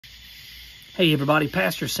Hey everybody,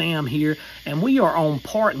 Pastor Sam here, and we are on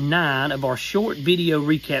part 9 of our short video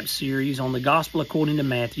recap series on the Gospel according to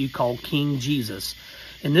Matthew called King Jesus.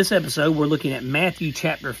 In this episode, we're looking at Matthew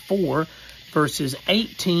chapter 4, verses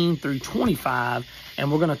 18 through 25,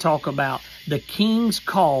 and we're going to talk about the King's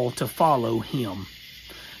call to follow him.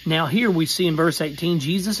 Now here we see in verse 18,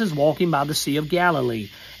 Jesus is walking by the Sea of Galilee,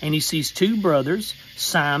 and he sees two brothers,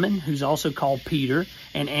 Simon, who's also called Peter,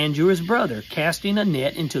 and Andrew his brother, casting a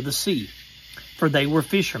net into the sea. For they were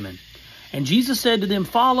fishermen. And Jesus said to them,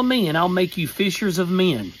 "Follow me, and I'll make you fishers of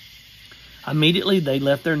men." Immediately they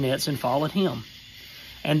left their nets and followed him.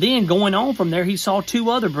 And then going on from there, he saw two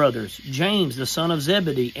other brothers, James the son of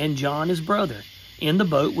Zebedee, and John his brother, in the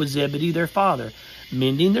boat with Zebedee their father,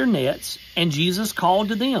 mending their nets, and Jesus called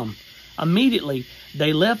to them. Immediately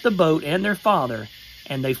they left the boat and their father,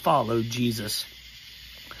 and they followed Jesus.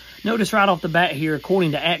 Notice right off the bat here,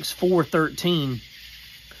 according to Acts 4:13,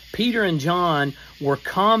 Peter and John were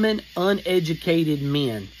common, uneducated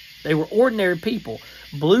men. They were ordinary people,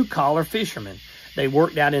 blue-collar fishermen. They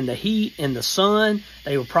worked out in the heat, in the sun.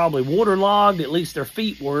 They were probably waterlogged, at least their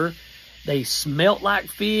feet were. They smelt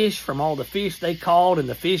like fish from all the fish they caught and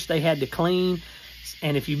the fish they had to clean.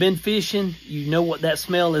 And if you've been fishing, you know what that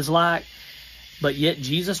smell is like. But yet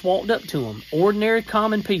Jesus walked up to them, ordinary,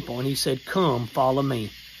 common people, and he said, "Come, follow me."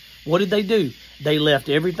 What did they do? They left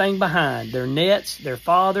everything behind, their nets, their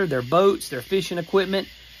father, their boats, their fishing equipment,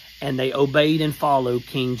 and they obeyed and followed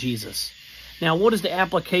King Jesus. Now, what is the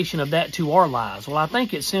application of that to our lives? Well, I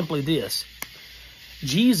think it's simply this.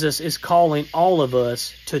 Jesus is calling all of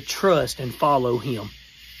us to trust and follow him.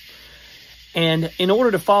 And in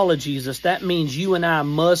order to follow Jesus, that means you and I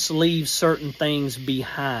must leave certain things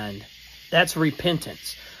behind. That's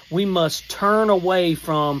repentance. We must turn away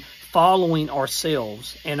from following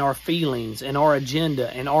ourselves and our feelings and our agenda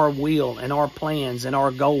and our will and our plans and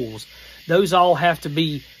our goals. Those all have to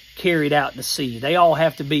be carried out to sea. They all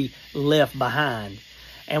have to be left behind.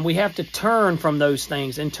 And we have to turn from those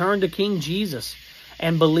things and turn to King Jesus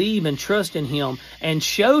and believe and trust in him and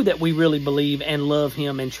show that we really believe and love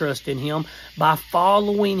him and trust in him by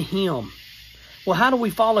following him. Well, how do we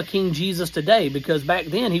follow King Jesus today? Because back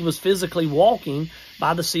then he was physically walking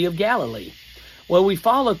by the Sea of Galilee. Well, we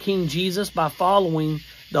follow King Jesus by following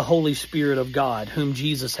the Holy Spirit of God, whom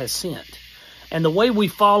Jesus has sent. And the way we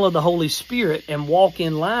follow the Holy Spirit and walk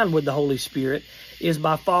in line with the Holy Spirit is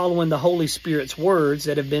by following the Holy Spirit's words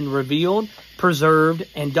that have been revealed, preserved,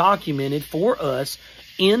 and documented for us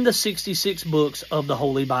in the 66 books of the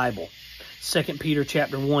Holy Bible. 2 Peter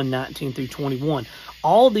chapter 1, 19 through 21.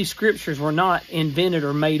 All these scriptures were not invented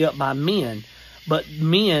or made up by men, but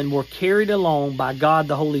men were carried along by God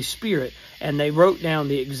the Holy Spirit, and they wrote down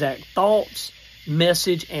the exact thoughts,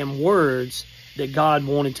 message, and words that God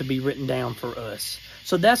wanted to be written down for us.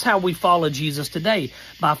 So that's how we follow Jesus today,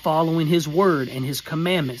 by following his word and his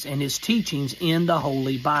commandments and his teachings in the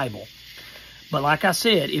Holy Bible. But like I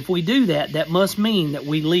said, if we do that, that must mean that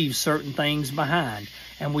we leave certain things behind,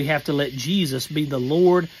 and we have to let Jesus be the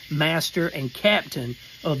Lord, Master, and Captain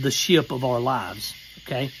of the ship of our lives.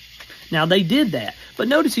 Okay? Now they did that. But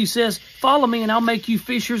notice he says, "Follow me and I'll make you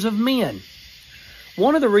fishers of men."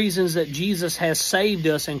 One of the reasons that Jesus has saved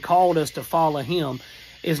us and called us to follow him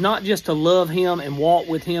is not just to love him and walk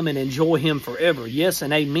with him and enjoy him forever. Yes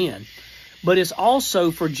and amen. But it's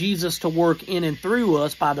also for Jesus to work in and through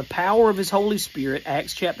us by the power of his Holy Spirit,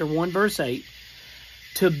 Acts chapter 1 verse 8,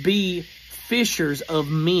 to be fishers of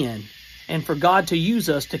men and for God to use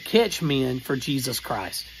us to catch men for Jesus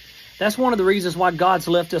Christ. That's one of the reasons why God's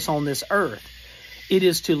left us on this earth. It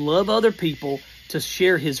is to love other people, to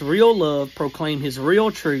share his real love, proclaim his real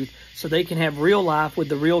truth, so they can have real life with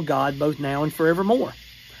the real God both now and forevermore.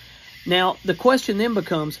 Now, the question then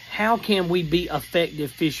becomes, how can we be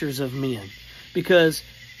effective fishers of men? Because,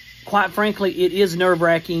 quite frankly, it is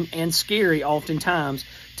nerve-wracking and scary oftentimes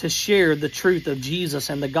to share the truth of Jesus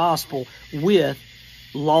and the gospel with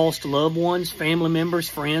lost loved ones, family members,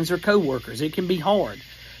 friends, or co-workers. It can be hard.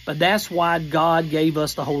 But that's why God gave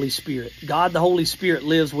us the Holy Spirit. God, the Holy Spirit,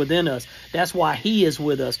 lives within us. That's why he is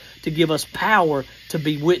with us, to give us power to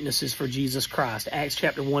be witnesses for Jesus Christ. Acts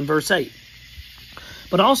chapter 1, verse 8.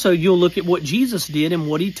 But also, you'll look at what Jesus did and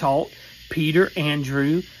what he taught Peter,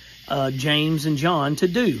 Andrew, James, and John to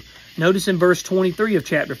do. Notice in verse 23 of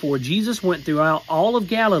chapter 4, Jesus went throughout all of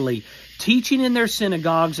Galilee, teaching in their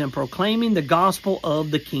synagogues and proclaiming the gospel of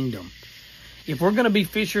the kingdom. If we're going to be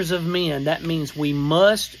fishers of men, that means we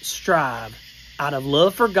must strive out of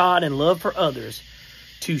love for God and love for others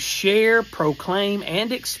to share, proclaim,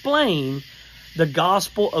 and explain the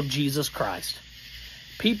gospel of Jesus Christ.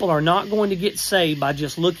 People are not going to get saved by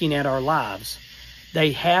just looking at our lives.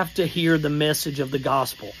 They have to hear the message of the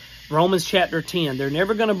gospel. Romans chapter 10, they're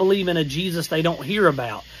never going to believe in a Jesus they don't hear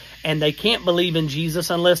about. And they can't believe in Jesus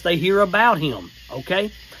unless they hear about him,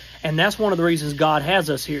 okay? And that's one of the reasons God has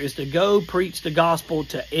us here, is to go preach the gospel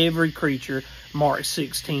to every creature, Mark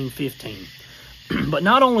 16:15. But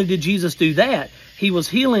not only did Jesus do that, he was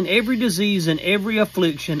healing every disease and every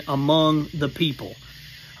affliction among the people.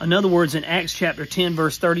 In other words, in Acts chapter 10,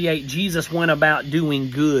 verse 38, Jesus went about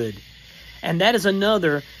doing good. And that is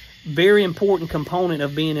another very important component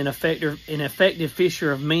of being an effective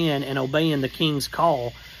fisher of men and obeying the King's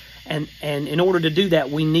call. And in order to do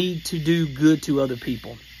that, we need to do good to other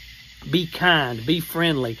people. Be kind, be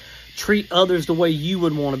friendly, treat others the way you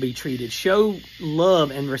would want to be treated. Show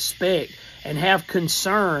love and respect and have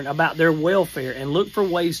concern about their welfare, and look for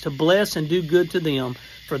ways to bless and do good to them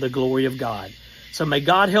for the glory of God. So may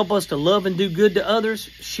God help us to love and do good to others,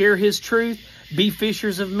 share his truth, be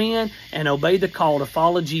fishers of men, and obey the call to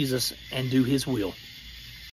follow Jesus and do his will.